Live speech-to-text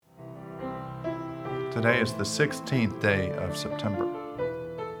Today is the 16th day of September,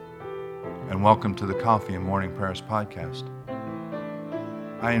 and welcome to the Coffee and Morning Prayers podcast.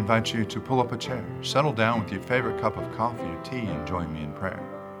 I invite you to pull up a chair, settle down with your favorite cup of coffee or tea, and join me in prayer.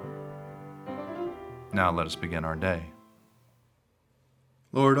 Now let us begin our day.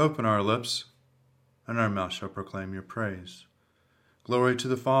 Lord, open our lips, and our mouth shall proclaim your praise. Glory to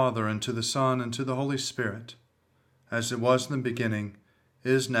the Father, and to the Son, and to the Holy Spirit, as it was in the beginning,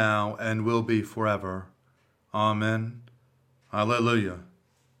 is now, and will be forever. Amen. Alleluia.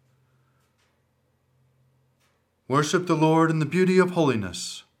 Worship the Lord in the beauty of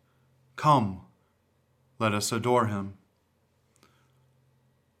holiness. Come, let us adore him.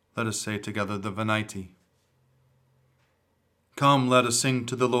 Let us say together the Venite. Come, let us sing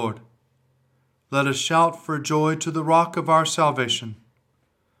to the Lord. Let us shout for joy to the rock of our salvation.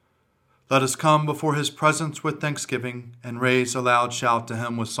 Let us come before his presence with thanksgiving and raise a loud shout to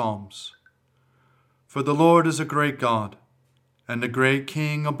him with psalms. For the Lord is a great God and a great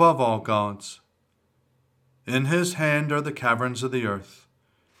King above all gods. In his hand are the caverns of the earth,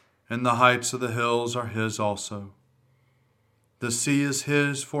 and the heights of the hills are his also. The sea is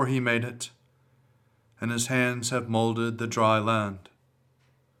his, for he made it, and his hands have molded the dry land.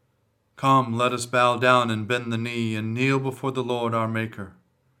 Come, let us bow down and bend the knee and kneel before the Lord our Maker.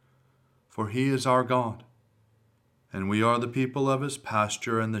 For he is our God, and we are the people of his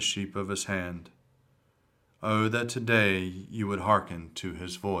pasture and the sheep of his hand. Oh, that today you would hearken to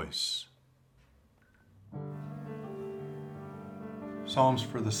his voice. Psalms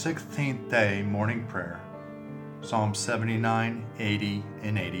for the 16th day morning prayer. Psalms 79, 80,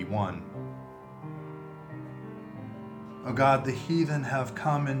 and 81. O God, the heathen have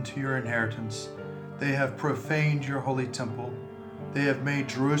come into your inheritance. They have profaned your holy temple. They have made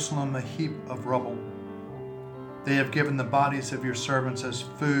Jerusalem a heap of rubble. They have given the bodies of your servants as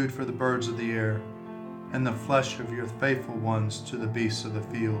food for the birds of the air, and the flesh of your faithful ones to the beasts of the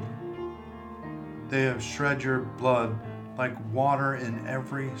field. They have shed your blood like water in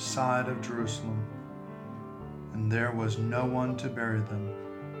every side of Jerusalem, and there was no one to bury them.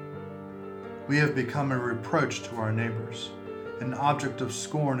 We have become a reproach to our neighbors, an object of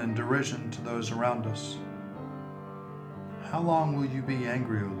scorn and derision to those around us. How long will you be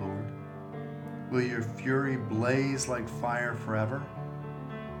angry, O Lord? Will your fury blaze like fire forever?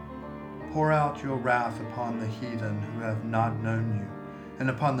 Pour out your wrath upon the heathen who have not known you, and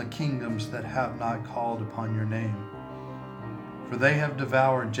upon the kingdoms that have not called upon your name. For they have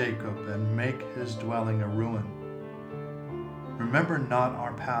devoured Jacob and make his dwelling a ruin. Remember not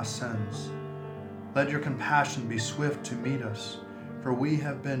our past sins. Let your compassion be swift to meet us, for we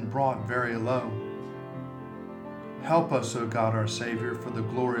have been brought very low. Help us, O God, our Savior, for the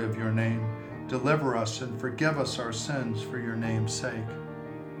glory of your name. Deliver us and forgive us our sins for your name's sake.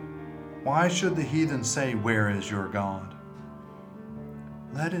 Why should the heathen say, "Where is your God?"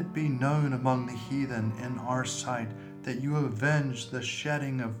 Let it be known among the heathen in our sight that you avenge the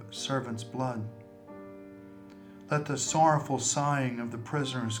shedding of servants' blood. Let the sorrowful sighing of the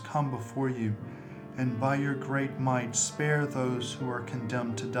prisoners come before you, and by your great might spare those who are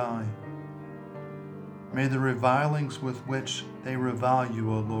condemned to die. May the revilings with which they revile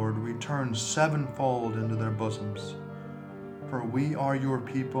you, O Lord, return sevenfold into their bosoms. For we are your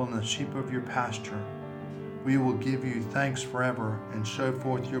people and the sheep of your pasture. We will give you thanks forever and show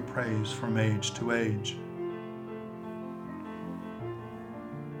forth your praise from age to age.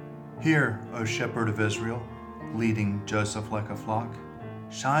 Hear, O shepherd of Israel, leading Joseph like a flock.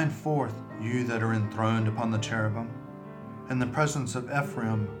 Shine forth, you that are enthroned upon the cherubim. In the presence of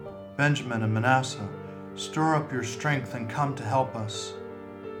Ephraim, Benjamin, and Manasseh, stir up your strength and come to help us.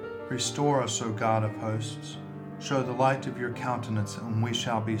 Restore us, O God of hosts. Show the light of your countenance, and we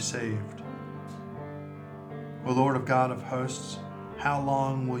shall be saved. O Lord of God of hosts, how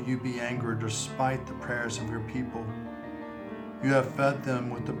long will you be angry despite the prayers of your people? You have fed them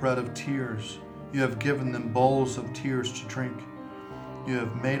with the bread of tears. You have given them bowls of tears to drink. You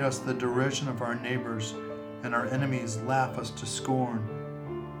have made us the derision of our neighbors, and our enemies laugh us to scorn.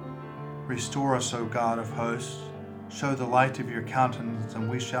 Restore us, O God of hosts. Show the light of your countenance, and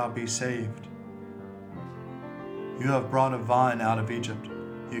we shall be saved. You have brought a vine out of Egypt.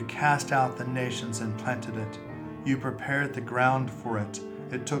 You cast out the nations and planted it. You prepared the ground for it.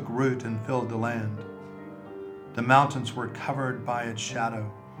 It took root and filled the land. The mountains were covered by its shadow,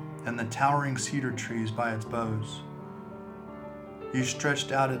 and the towering cedar trees by its boughs. You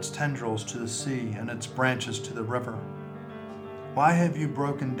stretched out its tendrils to the sea and its branches to the river. Why have you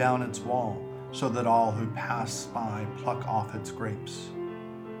broken down its wall, so that all who pass by pluck off its grapes?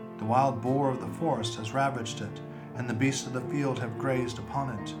 The wild boar of the forest has ravaged it, and the beasts of the field have grazed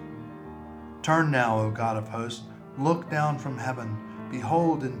upon it. Turn now, O God of hosts, look down from heaven.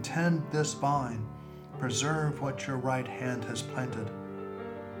 Behold and tend this vine. Preserve what your right hand has planted.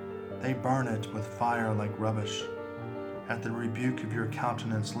 They burn it with fire like rubbish. At the rebuke of your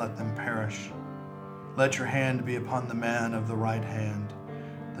countenance let them perish. Let your hand be upon the man of the right hand,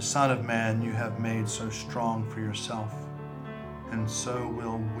 the Son of Man you have made so strong for yourself, and so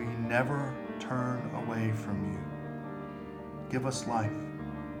will we never turn away from you. Give us life,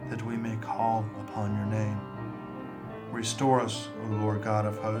 that we may call upon your name. Restore us, O Lord God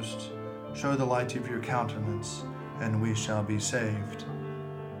of hosts. Show the light of your countenance, and we shall be saved.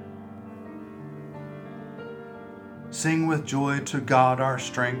 Sing with joy to God our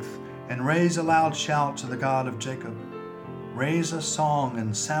strength, and raise a loud shout to the God of Jacob. Raise a song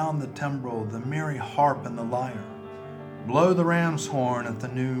and sound the timbrel, the merry harp and the lyre. Blow the ram's horn at the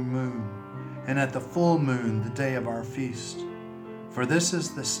new moon, and at the full moon, the day of our feast. For this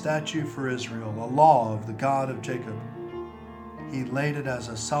is the statute for Israel, a law of the God of Jacob. He laid it as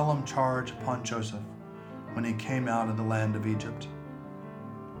a solemn charge upon Joseph when he came out of the land of Egypt.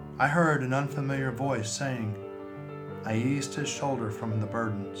 I heard an unfamiliar voice saying, I eased his shoulder from the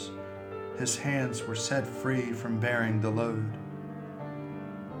burdens. His hands were set free from bearing the load.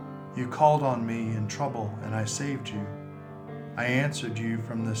 You called on me in trouble, and I saved you. I answered you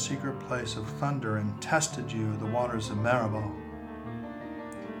from the secret place of thunder and tested you at the waters of Meribah.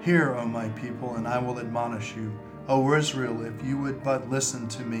 Hear, O my people, and I will admonish you. O Israel, if you would but listen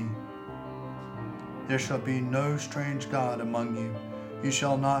to me. There shall be no strange God among you. You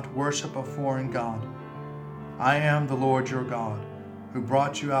shall not worship a foreign god. I am the Lord your God, who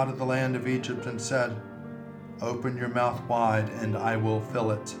brought you out of the land of Egypt and said, Open your mouth wide, and I will fill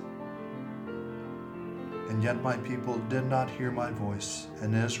it. And yet my people did not hear my voice,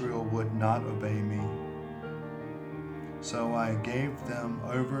 and Israel would not obey me. So I gave them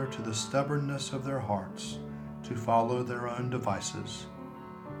over to the stubbornness of their hearts, to follow their own devices.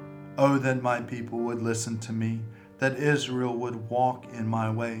 Oh, that my people would listen to me, that Israel would walk in my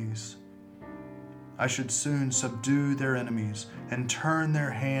ways. I should soon subdue their enemies and turn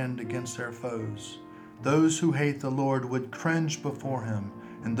their hand against their foes. Those who hate the Lord would cringe before him,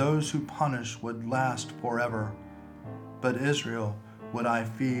 and those who punish would last forever. But Israel would I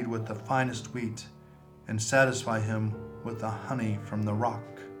feed with the finest wheat, and satisfy him with the honey from the rock.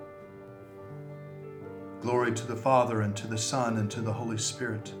 Glory to the Father, and to the Son, and to the Holy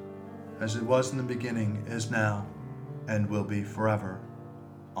Spirit, as it was in the beginning, is now, and will be forever.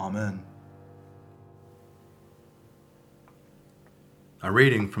 Amen. A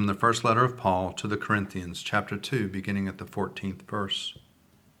reading from the first letter of Paul to the Corinthians, chapter 2, beginning at the 14th verse.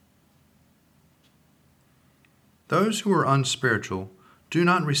 Those who are unspiritual do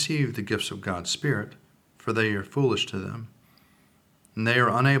not receive the gifts of God's Spirit, for they are foolish to them, and they are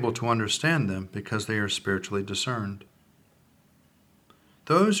unable to understand them because they are spiritually discerned.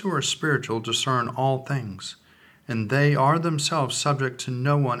 Those who are spiritual discern all things, and they are themselves subject to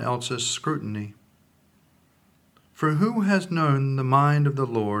no one else's scrutiny. For who has known the mind of the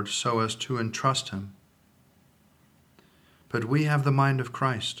Lord so as to entrust him? But we have the mind of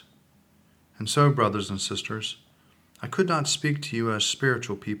Christ. And so, brothers and sisters, I could not speak to you as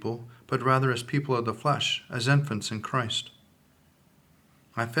spiritual people, but rather as people of the flesh, as infants in Christ.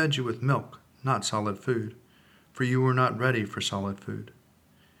 I fed you with milk, not solid food, for you were not ready for solid food.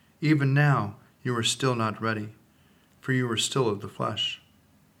 Even now you are still not ready, for you are still of the flesh.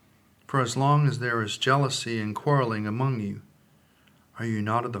 For as long as there is jealousy and quarreling among you, are you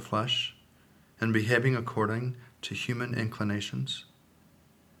not of the flesh, and behaving according to human inclinations?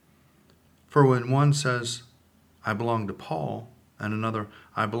 For when one says, I belong to Paul, and another,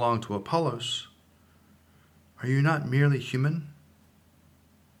 I belong to Apollos, are you not merely human?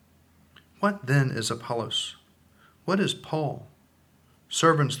 What then is Apollos? What is Paul?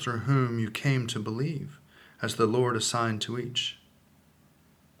 Servants through whom you came to believe, as the Lord assigned to each.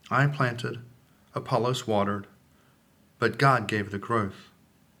 I planted, Apollos watered, but God gave the growth.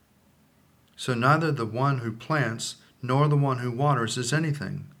 So neither the one who plants nor the one who waters is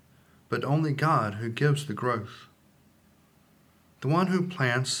anything, but only God who gives the growth. The one who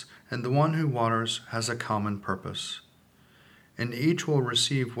plants and the one who waters has a common purpose, and each will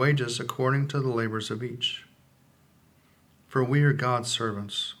receive wages according to the labors of each. For we are God's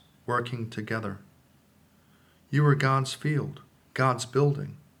servants, working together. You are God's field, God's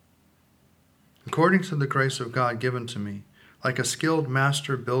building. According to the grace of God given to me, like a skilled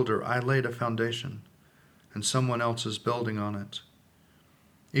master builder, I laid a foundation, and someone else is building on it.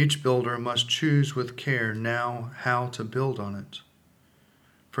 Each builder must choose with care now how to build on it.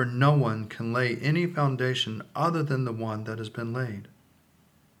 For no one can lay any foundation other than the one that has been laid,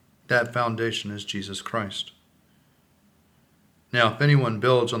 That foundation is Jesus Christ. Now, if anyone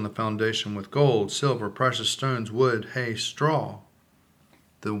builds on the foundation with gold, silver, precious stones, wood, hay, straw,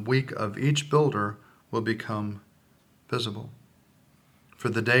 the work of each builder will become visible. For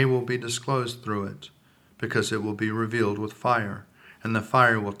the day will be disclosed through it, because it will be revealed with fire, and the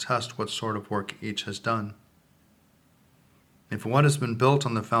fire will test what sort of work each has done. If what has been built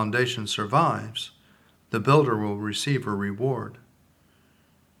on the foundation survives, the builder will receive a reward.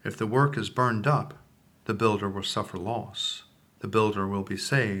 If the work is burned up, the builder will suffer loss. The builder will be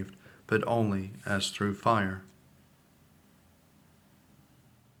saved, but only as through fire.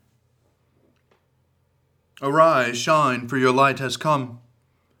 Arise, shine, for your light has come,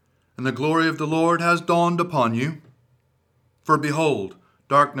 and the glory of the Lord has dawned upon you. For behold,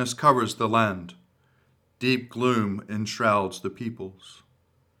 darkness covers the land, deep gloom enshrouds the peoples.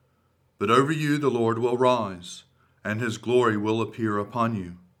 But over you the Lord will rise, and his glory will appear upon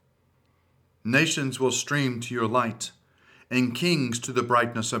you. Nations will stream to your light, and kings to the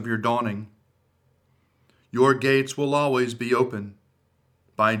brightness of your dawning. Your gates will always be open.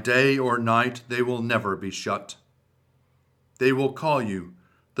 By day or night they will never be shut. They will call you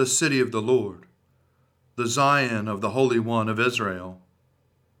the city of the Lord, the Zion of the Holy One of Israel.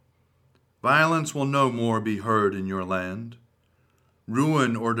 Violence will no more be heard in your land,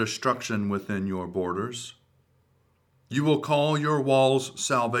 ruin or destruction within your borders. You will call your walls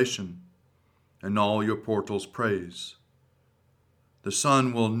salvation, and all your portals praise. The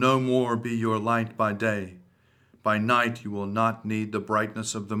sun will no more be your light by day. By night you will not need the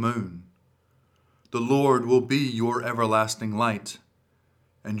brightness of the moon. The Lord will be your everlasting light,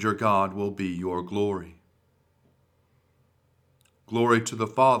 and your God will be your glory. Glory to the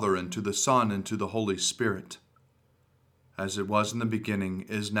Father, and to the Son, and to the Holy Spirit, as it was in the beginning,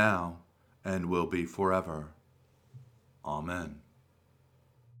 is now, and will be forever. Amen.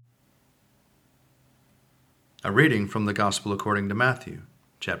 A reading from the Gospel according to Matthew,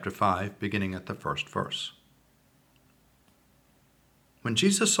 chapter 5, beginning at the first verse. When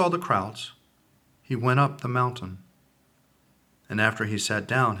Jesus saw the crowds, he went up the mountain, and after he sat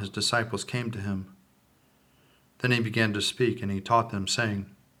down, his disciples came to him. Then he began to speak, and he taught them, saying,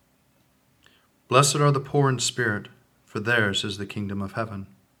 Blessed are the poor in spirit, for theirs is the kingdom of heaven.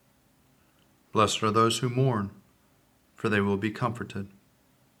 Blessed are those who mourn, for they will be comforted.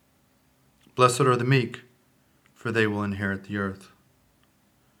 Blessed are the meek, for they will inherit the earth.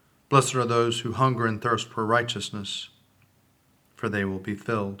 Blessed are those who hunger and thirst for righteousness, for they will be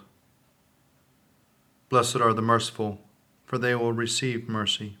filled. Blessed are the merciful, for they will receive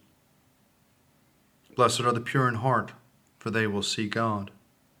mercy. Blessed are the pure in heart, for they will see God.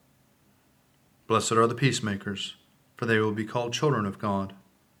 Blessed are the peacemakers, for they will be called children of God.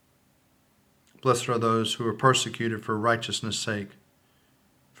 Blessed are those who are persecuted for righteousness' sake,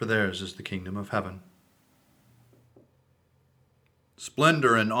 for theirs is the kingdom of heaven.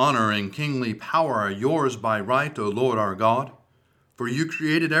 Splendor and honor and kingly power are yours by right, O Lord our God, for you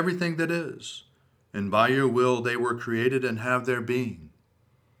created everything that is, and by your will they were created and have their being.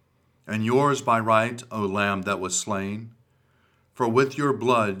 And yours by right, O Lamb that was slain, for with your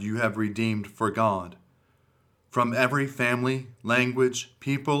blood you have redeemed for God, from every family, language,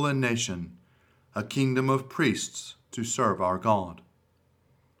 people, and nation, a kingdom of priests to serve our God.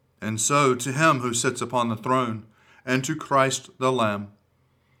 And so to him who sits upon the throne, and to Christ the Lamb,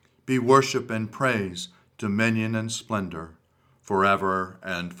 be worship and praise, dominion and splendor, forever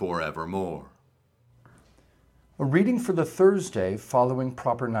and forevermore. A reading for the Thursday following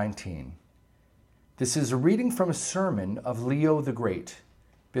Proper 19. This is a reading from a sermon of Leo the Great,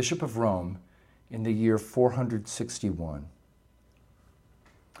 Bishop of Rome, in the year 461.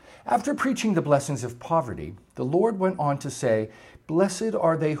 After preaching the blessings of poverty, the Lord went on to say, Blessed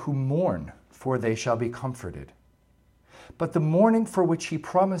are they who mourn, for they shall be comforted. But the mourning for which he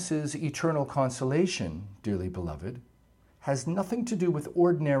promises eternal consolation, dearly beloved, has nothing to do with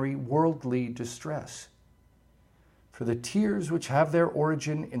ordinary worldly distress. For the tears which have their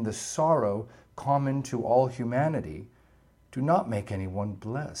origin in the sorrow common to all humanity do not make anyone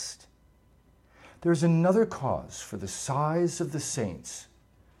blessed. There is another cause for the sighs of the saints,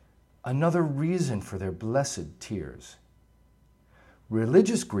 another reason for their blessed tears.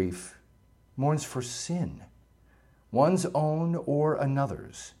 Religious grief mourns for sin, one's own or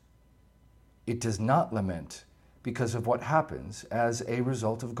another's. It does not lament because of what happens as a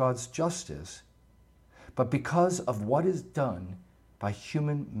result of God's justice, but because of what is done by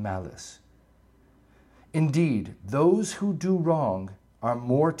human malice. Indeed, those who do wrong are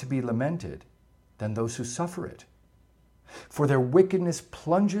more to be lamented than those who suffer it. For their wickedness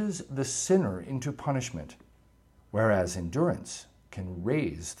plunges the sinner into punishment, whereas endurance can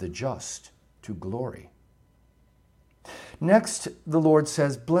raise the just to glory. Next, the Lord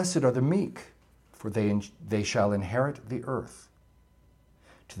says, "Blessed are the meek, for they shall inherit the earth."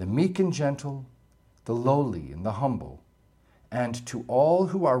 To the meek and gentle, the lowly and the humble, and to all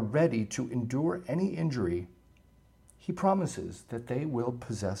who are ready to endure any injury, he promises that they will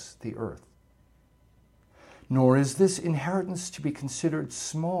possess the earth. Nor is this inheritance to be considered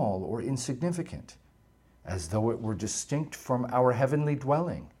small or insignificant, as though it were distinct from our heavenly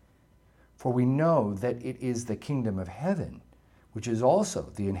dwelling. For we know that it is the kingdom of heaven, which is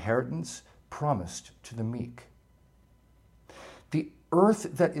also the inheritance promised to the meek. The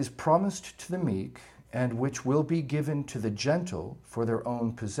earth that is promised to the meek, and which will be given to the gentle for their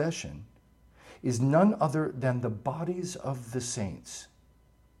own possession, is none other than the bodies of the saints.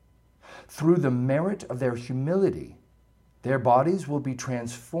 Through the merit of their humility, their bodies will be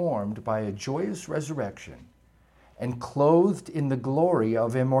transformed by a joyous resurrection and clothed in the glory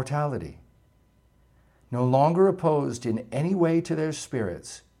of immortality. No longer opposed in any way to their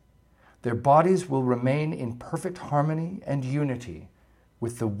spirits, their bodies will remain in perfect harmony and unity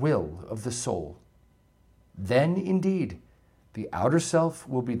with the will of the soul. Then, indeed, the outer self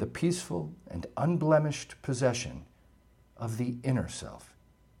will be the peaceful and unblemished possession of the inner self.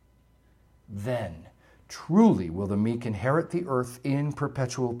 Then, truly will the meek inherit the earth in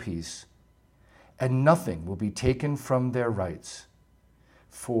perpetual peace, and nothing will be taken from their rights.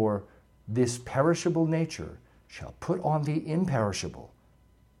 For this perishable nature shall put on the imperishable,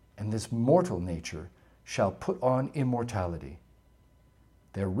 and this mortal nature shall put on immortality.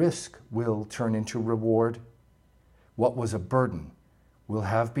 Their risk will turn into reward. What was a burden will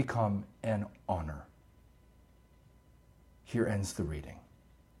have become an honor. Here ends the reading.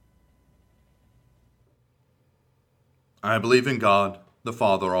 I believe in God, the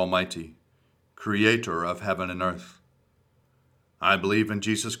Father Almighty, creator of heaven and earth. I believe in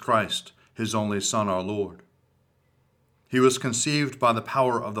Jesus Christ, his only Son, our Lord. He was conceived by the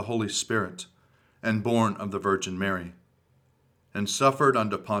power of the Holy Spirit and born of the Virgin Mary, and suffered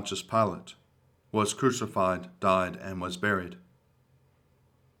under Pontius Pilate, was crucified, died, and was buried.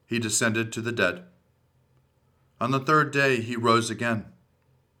 He descended to the dead. On the third day he rose again.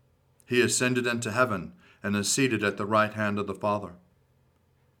 He ascended into heaven and is seated at the right hand of the Father.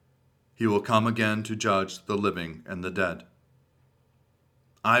 He will come again to judge the living and the dead.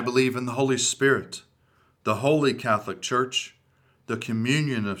 I believe in the Holy Spirit, the Holy Catholic Church, the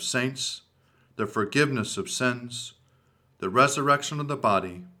communion of saints, the forgiveness of sins, the resurrection of the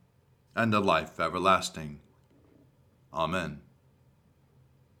body, and the life everlasting. Amen.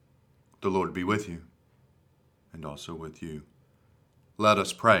 The Lord be with you, and also with you. Let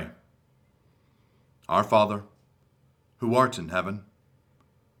us pray. Our Father, who art in heaven,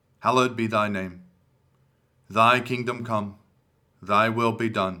 hallowed be thy name. Thy kingdom come, thy will be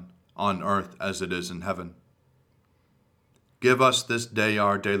done, on earth as it is in heaven. Give us this day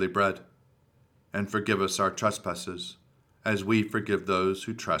our daily bread, and forgive us our trespasses, as we forgive those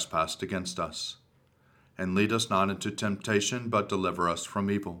who trespass against us. And lead us not into temptation, but deliver us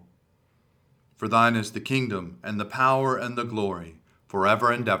from evil. For thine is the kingdom, and the power, and the glory,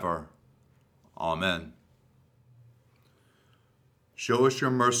 forever and ever. Amen. Show us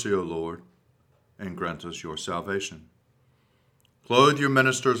your mercy, O Lord, and grant us your salvation. Clothe your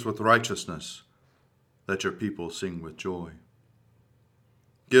ministers with righteousness. Let your people sing with joy.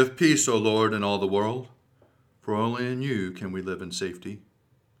 Give peace, O Lord, in all the world, for only in you can we live in safety.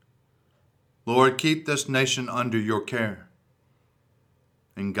 Lord, keep this nation under your care,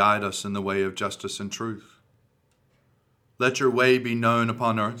 and guide us in the way of justice and truth. Let your way be known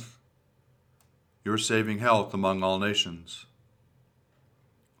upon earth, your saving health among all nations.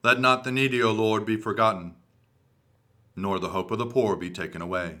 Let not the needy, O Lord, be forgotten, nor the hope of the poor be taken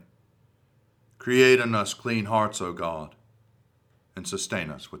away. Create in us clean hearts, O God, and sustain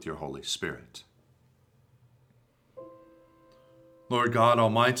us with your Holy Spirit. Lord God,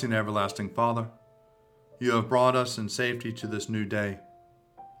 almighty and everlasting Father, you have brought us in safety to this new day.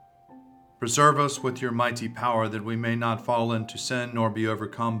 Preserve us with your mighty power, that we may not fall into sin nor be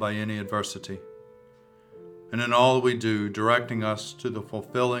overcome by any adversity. And in all we do, directing us to the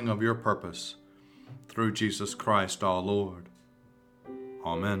fulfilling of your purpose, through Jesus Christ our Lord.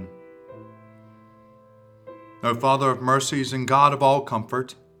 Amen. O Father of mercies and God of all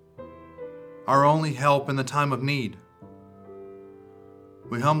comfort, our only help in the time of need,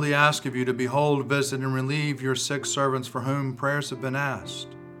 we humbly ask of you to behold, visit, and relieve your sick servants for whom prayers have been asked.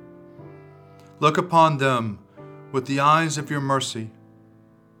 Look upon them with the eyes of your mercy.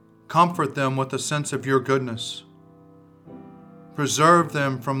 Comfort them with a sense of your goodness. Preserve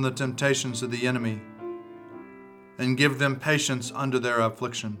them from the temptations of the enemy, and give them patience under their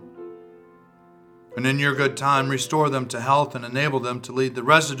affliction. And in your good time, restore them to health and enable them to lead the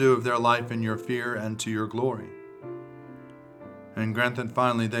residue of their life in your fear and to your glory. And grant that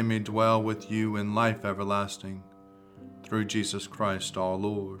finally they may dwell with you in life everlasting, through Jesus Christ our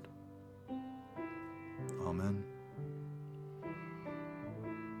Lord. Amen.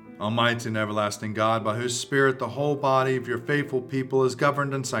 Almighty and everlasting God, by whose Spirit the whole body of your faithful people is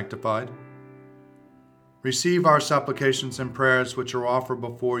governed and sanctified, receive our supplications and prayers which are offered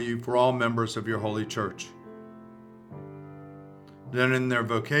before you for all members of your holy church, that in their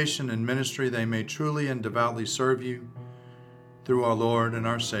vocation and ministry they may truly and devoutly serve you, through our Lord and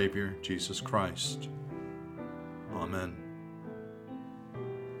our Savior, Jesus Christ. Amen.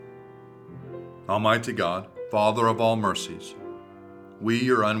 Almighty God, Father of all mercies, we,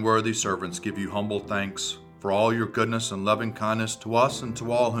 your unworthy servants, give you humble thanks for all your goodness and loving kindness to us and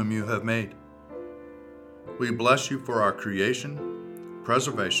to all whom you have made. We bless you for our creation,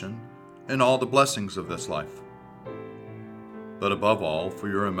 preservation, and all the blessings of this life, but above all for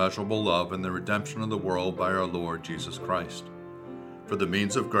your immeasurable love and the redemption of the world by our Lord Jesus Christ, for the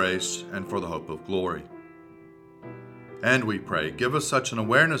means of grace and for the hope of glory. And we pray, give us such an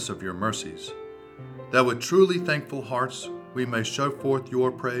awareness of your mercies, that with truly thankful hearts we may show forth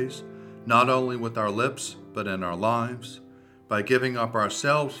your praise, not only with our lips, but in our lives, by giving up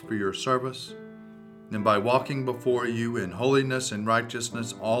ourselves for your service, and by walking before you in holiness and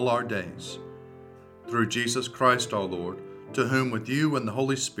righteousness all our days. Through Jesus Christ our Lord, to whom with you and the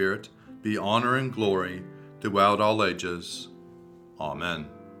Holy Spirit be honor and glory throughout all ages. Amen.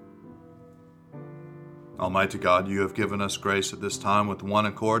 Almighty God, you have given us grace at this time with one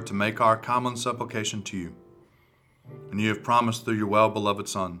accord to make our common supplication to you. And you have promised through your well-beloved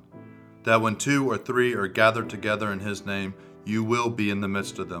Son, that when 2 or 3 are gathered together in his name, you will be in the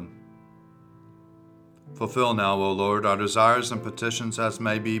midst of them. Fulfill now, O Lord, our desires and petitions as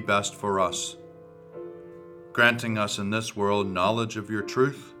may be best for us, granting us in this world knowledge of your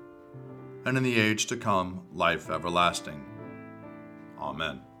truth, and in the age to come, life everlasting.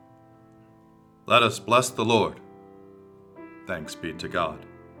 Amen. Let us bless the Lord. Thanks be to God.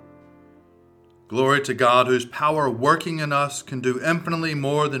 Glory to God, whose power working in us can do infinitely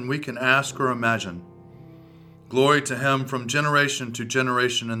more than we can ask or imagine. Glory to him from generation to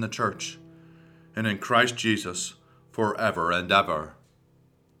generation in the church, and in Christ Jesus forever and ever.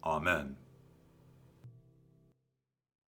 Amen.